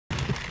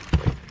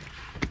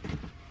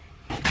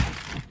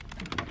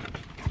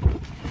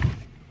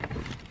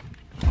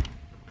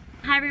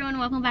everyone,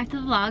 welcome back to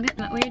the vlog.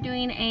 We're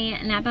doing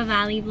a Napa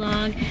Valley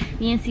vlog.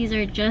 Me and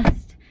Caesar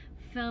just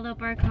filled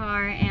up our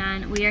car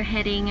and we are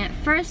heading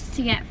first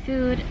to get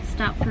food,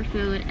 stop for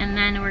food, and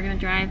then we're gonna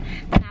drive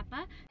to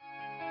Napa.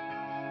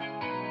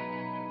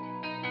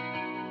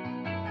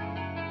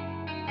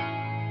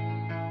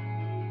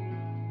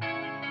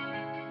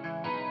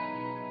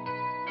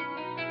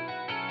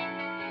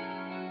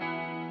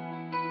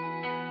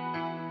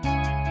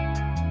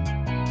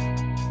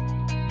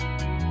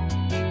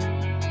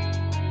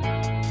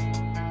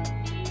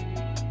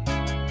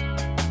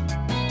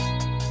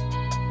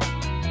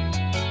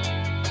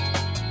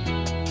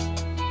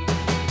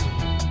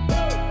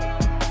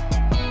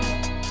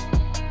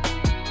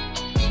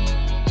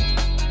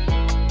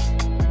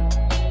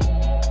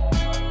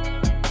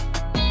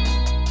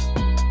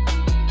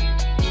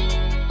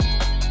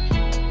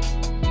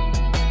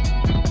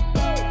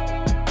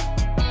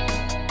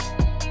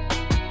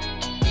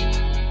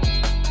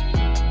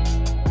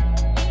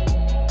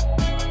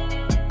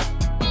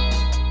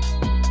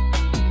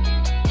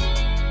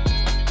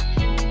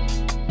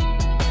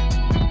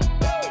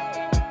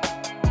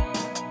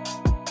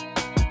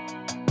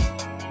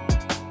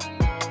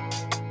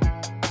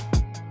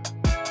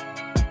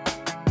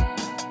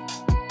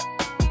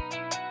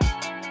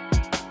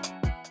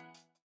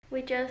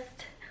 We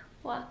just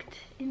walked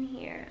in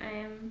here. I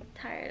am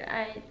tired.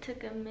 I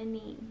took a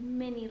mini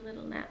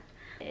little nap.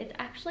 It's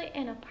actually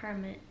an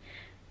apartment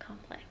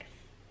complex,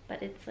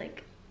 but it's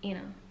like, you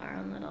know, our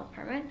own little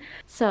apartment.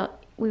 So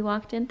we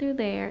walked in through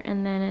there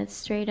and then it's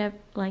straight up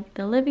like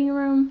the living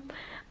room.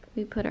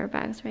 We put our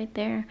bags right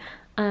there.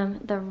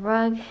 The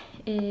rug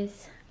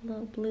is a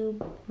little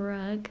blue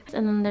rug.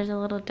 And then there's a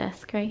little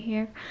desk right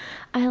here.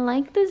 I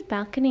like this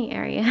balcony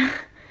area.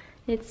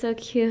 It's so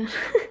cute.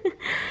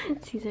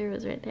 Caesar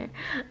was right there.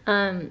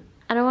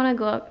 I don't want to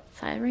go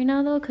outside right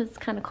now though because it's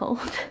kind of cold.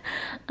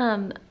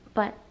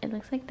 But it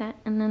looks like that.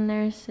 And then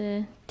there's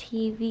a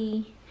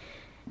TV.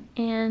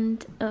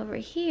 And over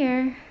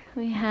here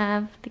we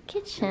have the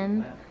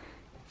kitchen.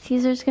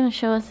 Caesar's going to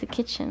show us the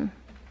kitchen.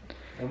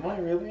 Am I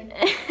really?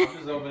 I'm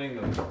just opening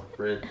the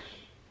fridge.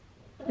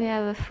 We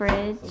have a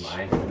fridge. Some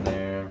ice in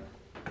there.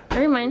 It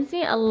reminds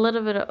me a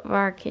little bit of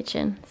our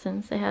kitchen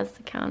since it has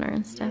the counter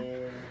and stuff. Yeah.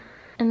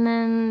 And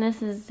then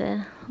this is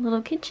the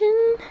little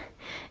kitchen.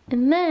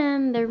 And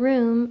then the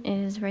room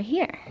is right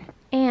here.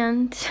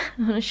 And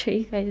I want to show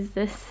you guys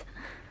this.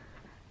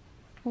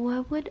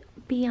 What would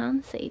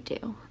Beyonce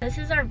do? This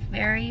is our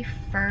very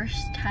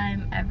first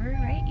time ever,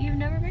 right? You've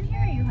never been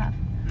here or you have?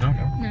 No.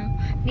 No.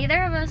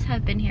 Neither of us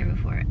have been here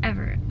before,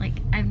 ever. Like,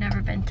 I've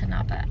never been to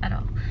Napa at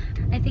all.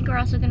 I think we're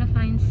also going to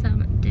find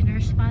some dinner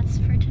spots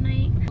for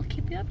tonight. We'll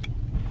keep you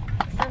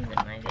updated. Sun's in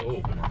my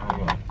face.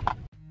 Oh.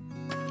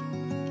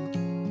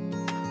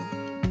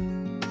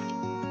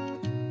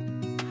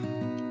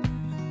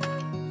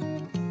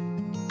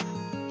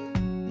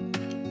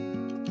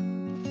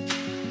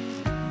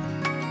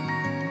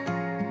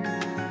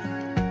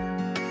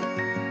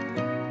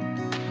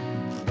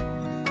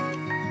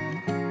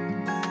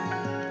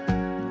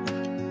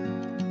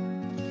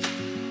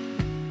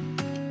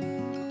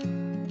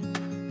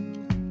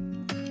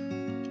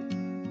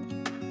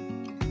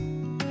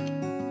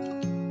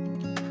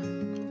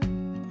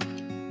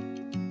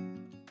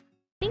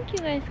 You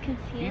guys can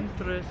see it.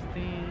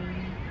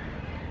 Interesting.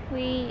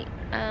 We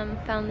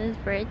found this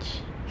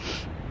bridge.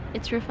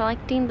 It's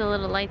reflecting the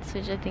little lights,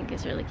 which I think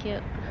is really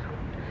cute.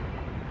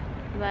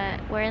 But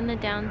we're in the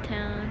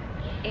downtown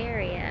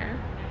area.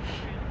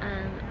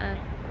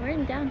 We're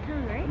in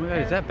downtown, right? Oh my God,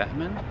 is that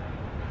Batman?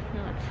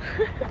 No, it's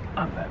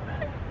I'm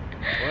Batman.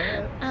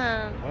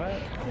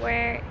 What?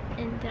 We're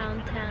in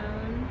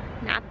downtown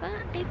Napa,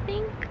 I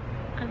think.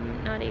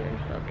 I'm not even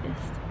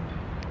focused.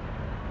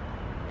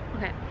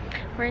 Okay,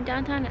 we're in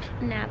downtown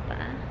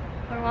Napa.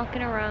 We're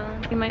walking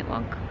around. We might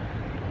walk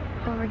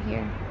over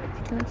here.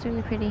 It looks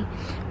really pretty.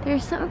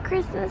 There's some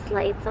Christmas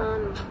lights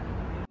on.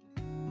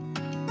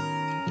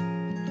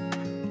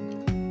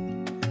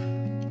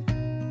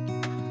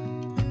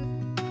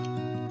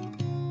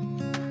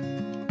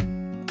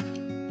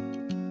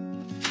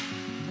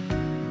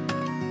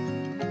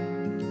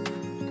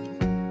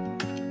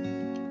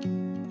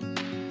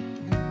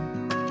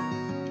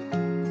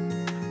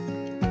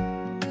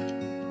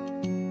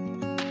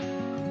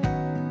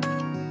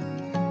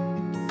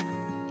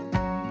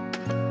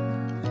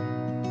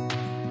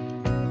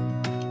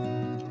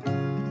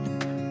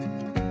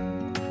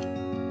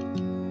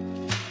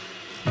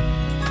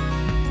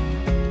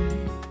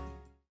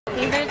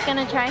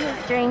 Gonna try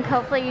his drink.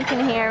 Hopefully you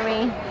can hear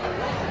me. Do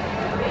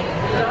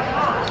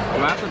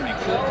I have to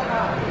mix it?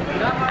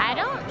 I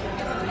don't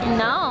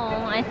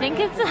know. I think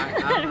it's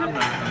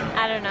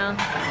I don't know.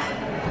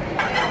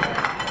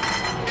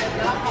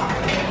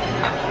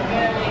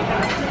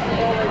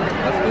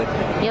 That's good.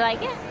 You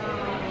like it?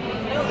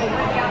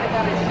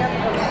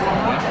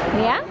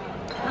 Yeah?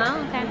 Oh,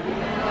 okay.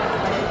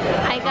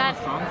 I got...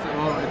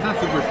 Well, it's not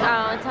super strong.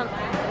 Oh, it's on...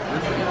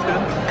 It's good.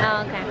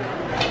 Oh, okay.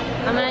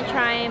 I'm gonna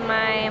try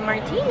my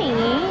martini.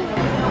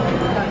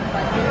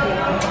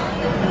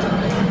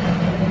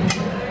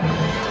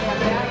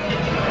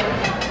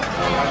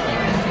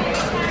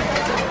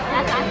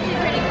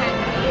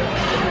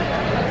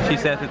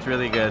 says it's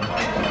really good. Can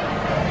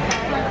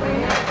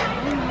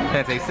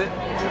I taste it?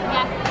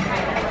 Yeah.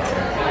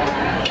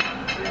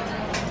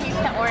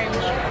 Taste the orange.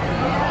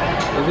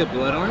 Is it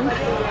blood orange?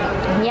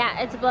 Yeah,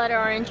 it's blood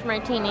orange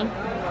martini.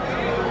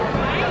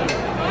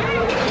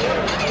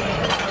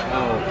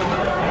 Oh.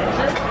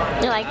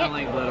 You like I it? don't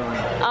like blood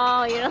orange.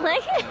 Oh, you don't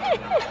like it?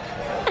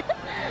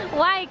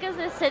 Why? Because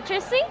it's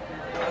citrusy?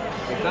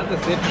 It's not the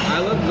citrus. I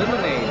love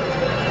lemonade.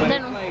 But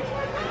Then it's like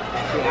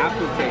the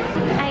aftertaste.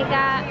 I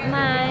got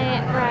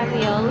my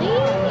ravioli,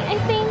 I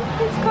think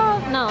it's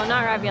called. No,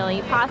 not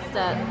ravioli,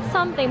 pasta.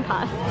 Something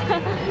pasta.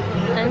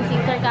 And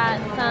Caesar got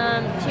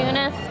some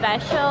tuna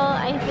special,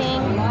 I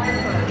think.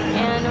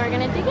 And we're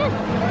gonna dig in.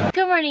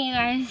 Good morning, you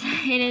guys.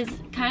 It is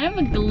kind of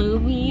a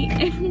gloomy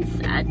and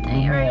sad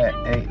day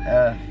right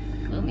now.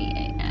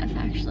 Gloomy AF,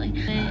 actually.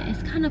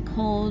 It's kind of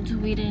cold.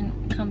 We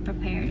didn't come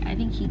prepared. I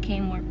think he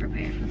came more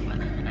prepared for the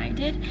weather than I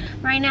did.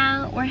 Right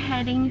now, we're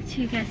heading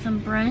to get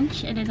some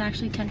brunch. It is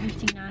actually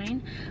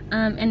 10:59,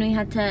 and we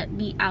had to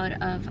be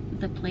out of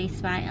the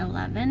place by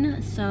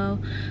 11. So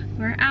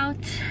we're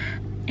out,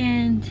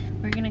 and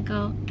we're gonna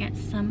go get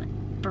some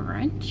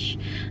brunch,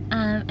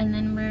 and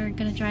then we're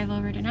gonna drive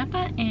over to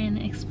Napa and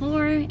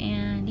explore,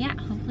 and yeah,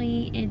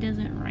 hopefully it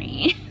doesn't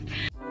rain.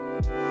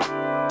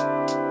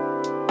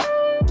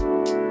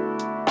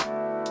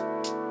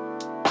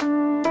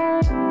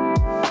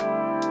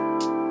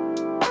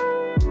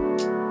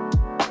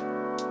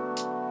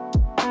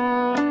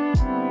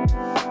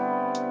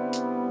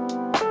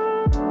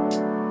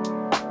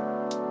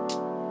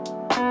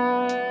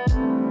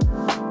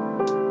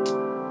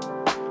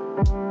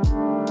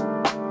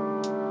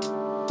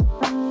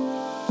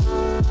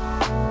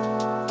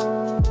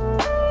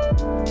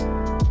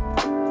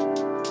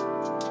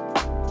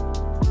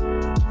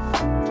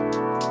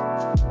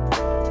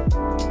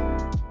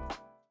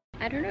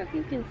 I don't know if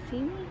you can see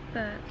me,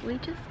 but we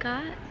just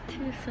got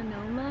to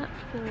Sonoma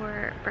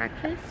for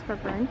breakfast, for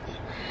brunch.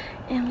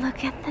 And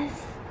look at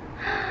this.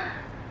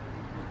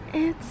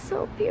 It's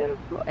so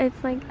beautiful.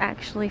 It's like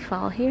actually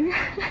fall here.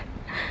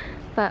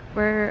 But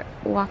we're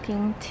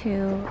walking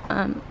to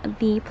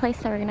the place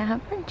that we're gonna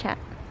have brunch at.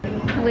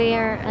 We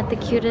are at the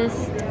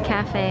cutest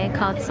cafe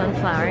called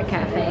Sunflower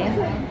Cafe.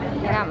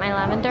 I got my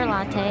lavender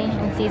latte,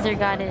 and Caesar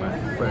got his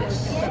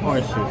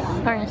Orange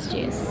juice. orange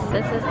juice.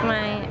 This is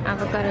my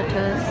avocado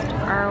toast,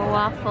 our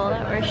waffle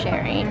that we're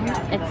sharing.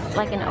 It's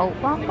like an oat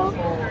waffle,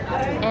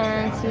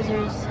 and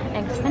Caesar's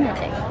eggs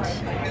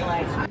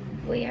benedict.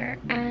 We are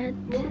at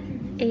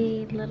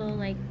a little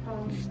like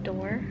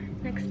store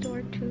next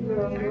door to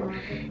our,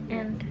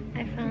 and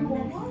I found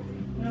this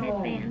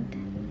headband.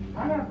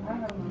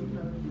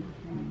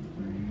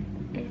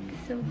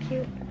 It's so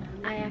cute.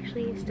 I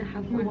actually used to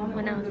have one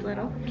when I was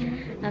little.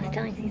 I was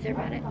telling Caesar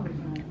about it.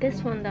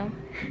 This one though,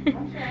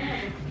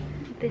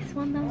 this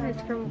one though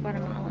is from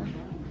Guatemala,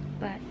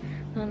 but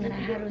the one that I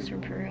had was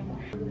from Peru.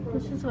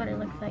 This is what it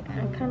looks like.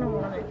 I kind of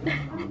want it.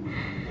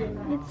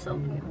 It's so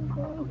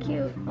beautiful,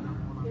 cute.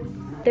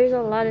 There's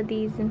a lot of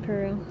these in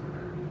Peru.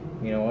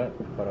 You know what?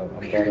 Hold up.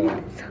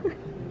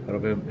 I'm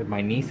gonna if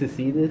my nieces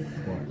see this,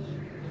 watch.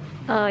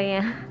 Oh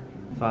yeah.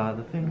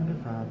 Father finger,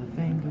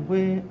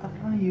 where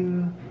are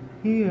you?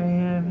 Here I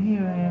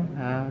am,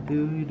 how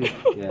do you do?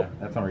 Yeah,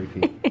 that's on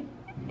repeat.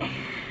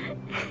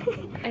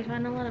 I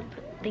found a lot of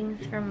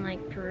things from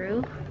like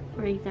Peru.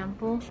 For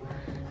example,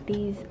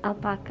 these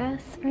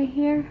alpacas right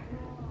here.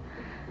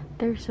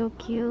 They're so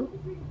cute.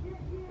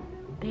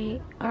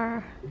 They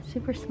are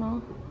super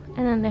small.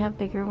 And then they have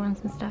bigger ones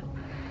and stuff.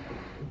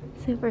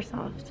 Super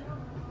soft.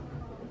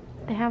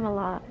 They have a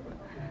lot.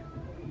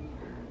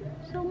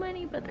 So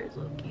many, but they're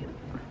so cute.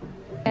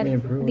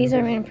 And these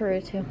are made in Peru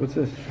too. What's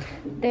this?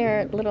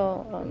 They're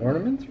little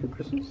Ornaments for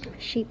Christmas?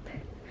 sheep.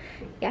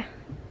 Yeah.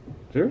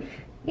 Sure?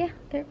 Yeah,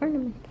 they're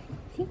ornaments.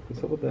 See?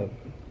 What's up with that?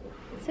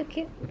 So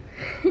cute.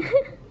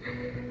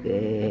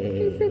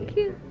 Yay. They're so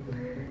cute.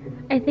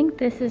 I think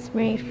this is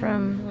made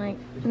from like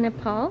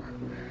Nepal,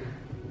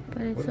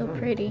 but it's so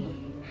pretty.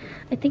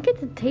 I think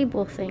it's a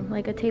table thing,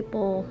 like a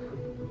table.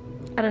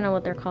 I don't know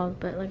what they're called,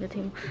 but like a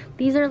table.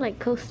 These are like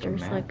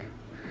coasters, like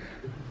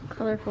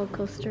colorful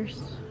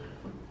coasters.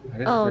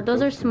 Oh,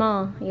 those are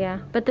small, yeah.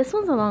 But this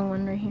one's a long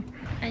one right here.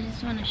 I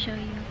just want to show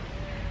you.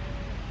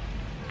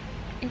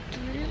 It's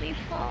literally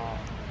fall.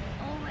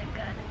 Oh my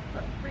god, it's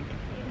so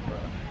freaking beautiful.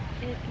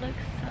 It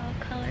looks so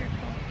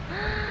colorful.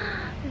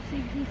 This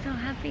makes me so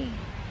happy.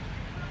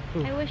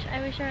 Ooh. I wish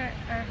our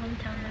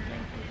hometown was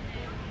like this.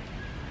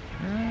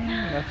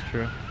 That's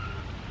true.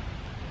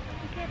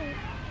 Look at it.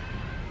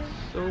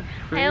 So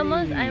pretty.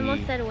 I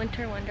almost said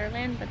winter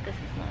wonderland, but this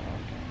is not a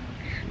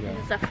wonderland. Yeah.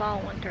 This is a fall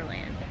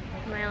wonderland.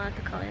 Am I allowed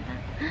to call it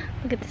that?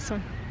 Look at this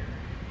one.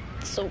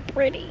 It's so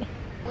pretty.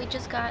 We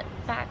just got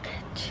back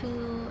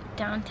to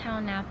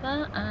downtown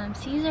Napa.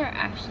 Caesar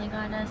actually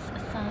got us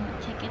some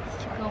tickets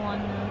to go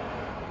on the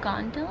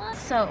gondola.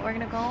 So we're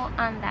gonna go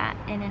on that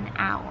in an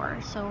hour.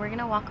 So we're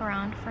gonna walk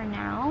around for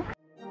now.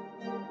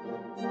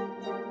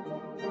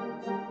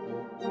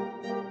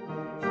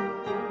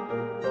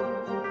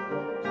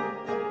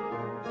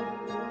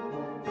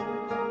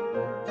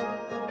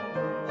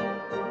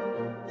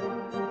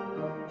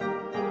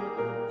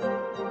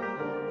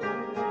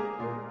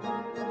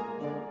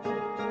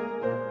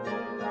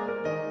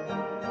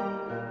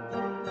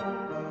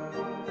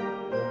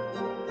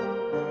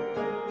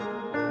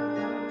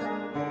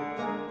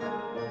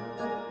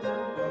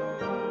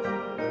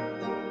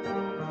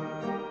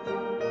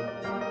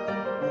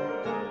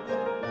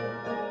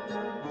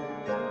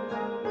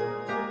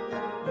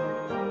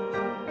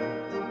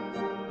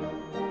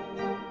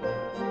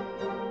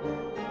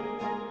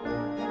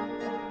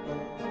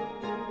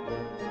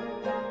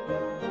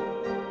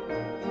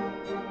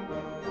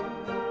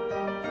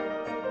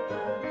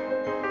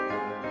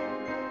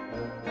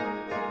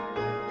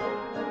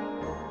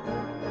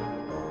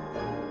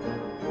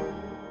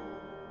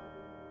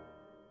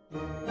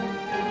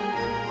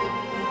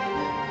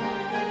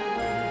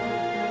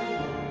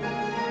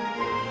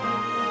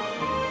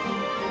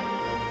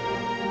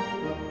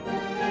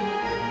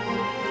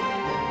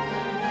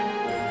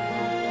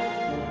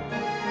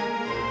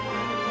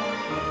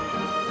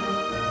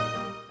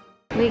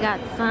 We got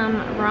some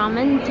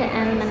ramen to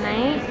end the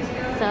night,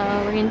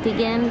 so we're gonna dig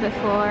in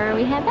before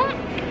we head back.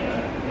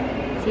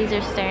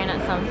 Caesar's staring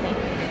at something.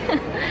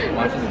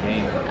 Watching the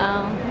game.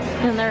 Oh,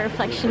 and the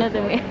reflection of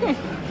the mirror.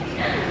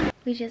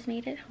 We just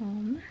made it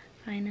home,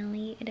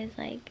 finally. It is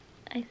like,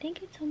 I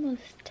think it's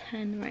almost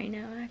 10 right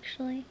now,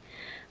 actually.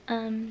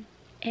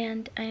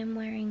 And I'm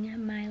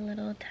wearing my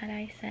little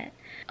tie-dye set.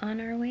 On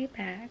our way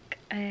back,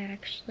 I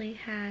actually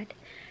had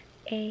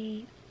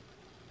a,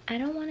 I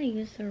don't want to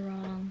use the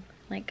wrong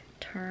like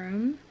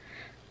term,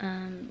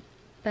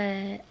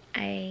 but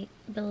I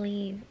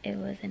believe it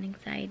was an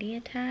anxiety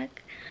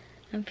attack.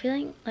 I'm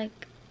feeling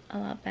like a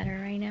lot better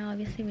right now,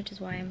 obviously, which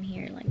is why I'm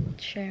here like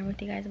sharing with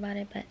you guys about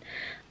it. But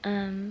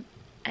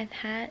I've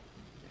had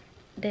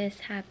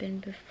this happen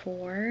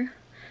before,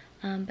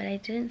 but I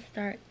didn't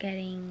start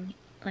getting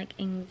like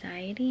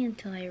anxiety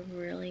until I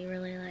really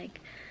like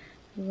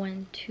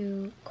went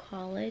to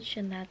college,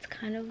 and that's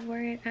kind of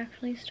where it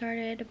actually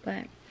started.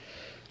 But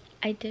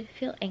I did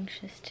feel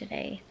anxious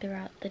today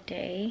throughout the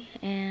day,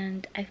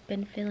 and I've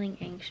been feeling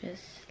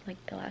anxious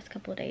like the last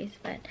couple of days,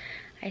 but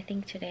I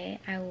think today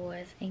I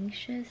was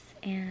anxious,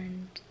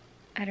 and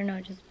I don't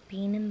know, just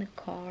being in the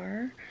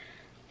car,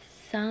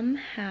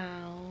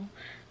 somehow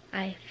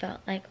I felt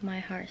like my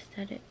heart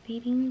started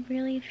beating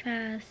really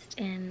fast,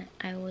 and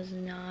I was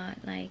not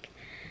like,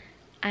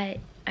 I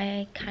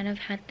kind of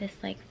had this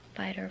like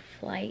fight or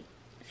flight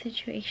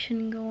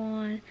situation go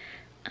on.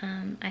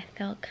 I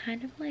felt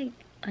kind of like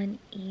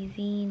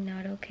uneasy,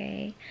 not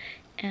okay,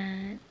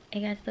 and it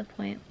got to the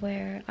point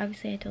where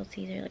obviously I told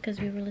Caesar, like, because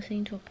we were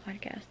listening to a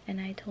podcast, and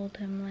I told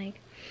him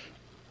like,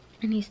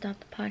 and he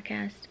stopped the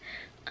podcast,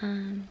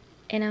 and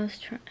I was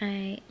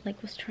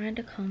trying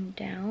to calm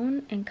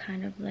down and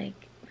kind of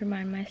like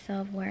remind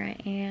myself where I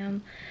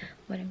am,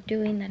 what I'm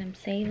doing, that I'm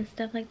safe and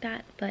stuff like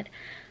that. But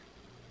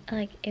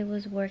like it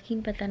was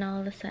working, but then all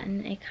of a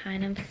sudden it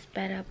kind of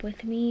sped up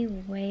with me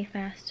way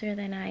faster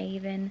than I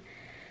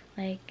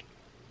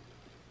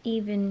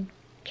even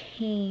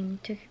came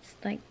to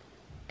like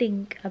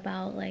think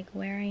about like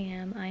where I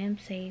am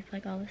safe,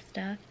 like all this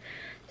stuff.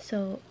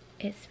 So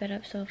it sped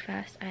up so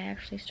fast I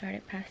actually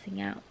started passing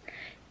out,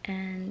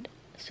 and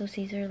so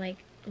Caesar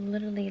like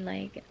literally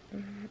like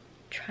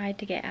tried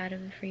to get out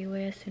of the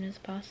freeway as soon as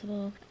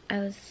possible. I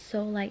was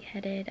so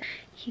lightheaded.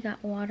 He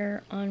got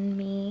water on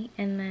me,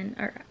 and then,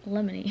 or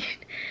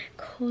lemonade,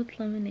 cold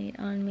lemonade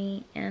on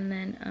me, and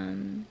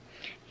then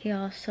he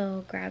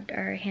also grabbed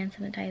our hand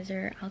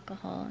sanitizer,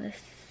 alcohol.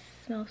 This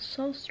smells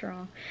so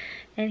strong,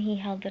 and he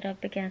held it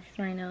up against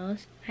my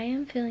nose. I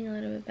am feeling a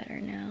little bit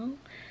better now.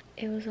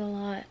 It was a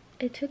lot.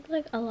 It took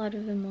like a lot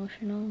of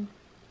emotional,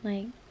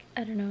 like,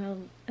 I don't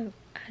know, I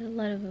had a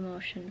lot of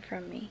emotion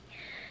from me,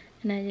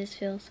 and I just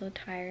feel so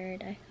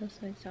tired. I feel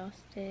so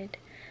exhausted.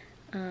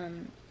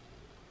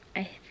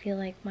 I feel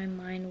like my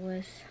mind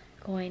was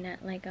going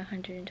at like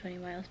 120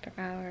 miles per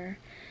hour,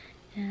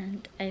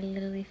 and I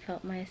literally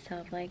felt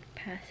myself like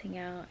passing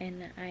out,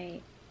 and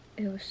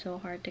it was so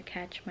hard to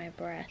catch my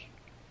breath.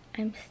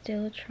 I'm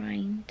still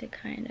trying to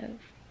kind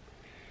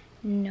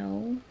of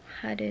know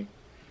how to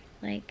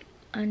like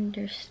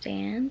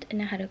understand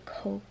and how to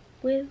cope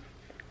with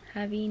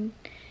having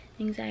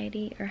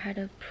anxiety, or how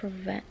to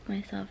prevent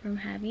myself from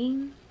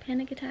having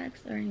panic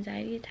attacks or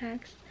anxiety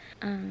attacks,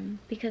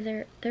 because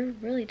they're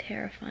really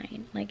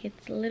terrifying. Like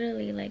it's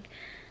literally like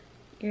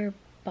your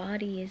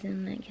body is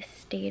in like a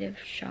state of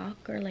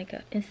shock, or like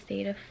a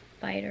state of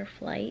fight or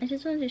flight. I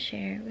just wanted to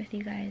share it with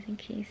you guys in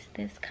case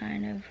this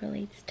kind of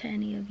relates to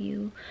any of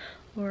you,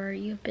 or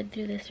you've been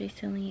through this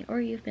recently,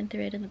 or you've been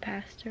through it in the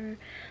past, or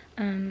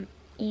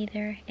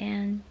either.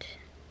 And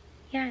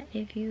yeah,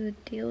 if you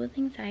deal with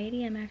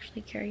anxiety, I'm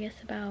actually curious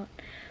about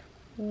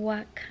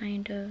what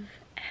kind of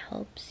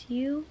helps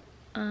you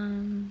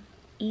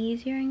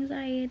ease your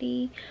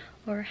anxiety,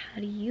 or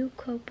how do you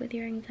cope with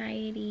your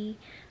anxiety.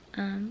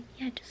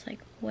 Yeah, just like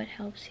what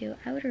helps you.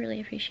 I would really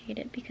appreciate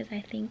it, because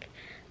I think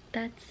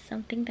that's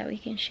something that we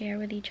can share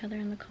with each other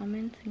in the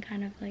comments and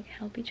kind of like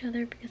help each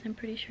other, because I'm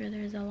pretty sure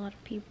there's a lot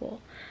of people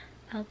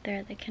out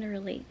there that can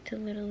relate to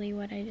literally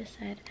what I just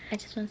said. I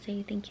just want to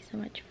say thank you so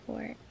much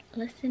for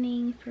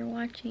listening, for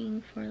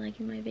watching, for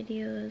liking my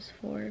videos,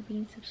 for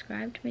being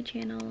subscribed to my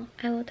channel.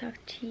 I will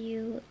talk to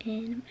you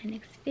in my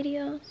next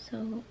video,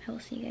 so I will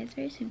see you guys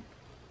very soon.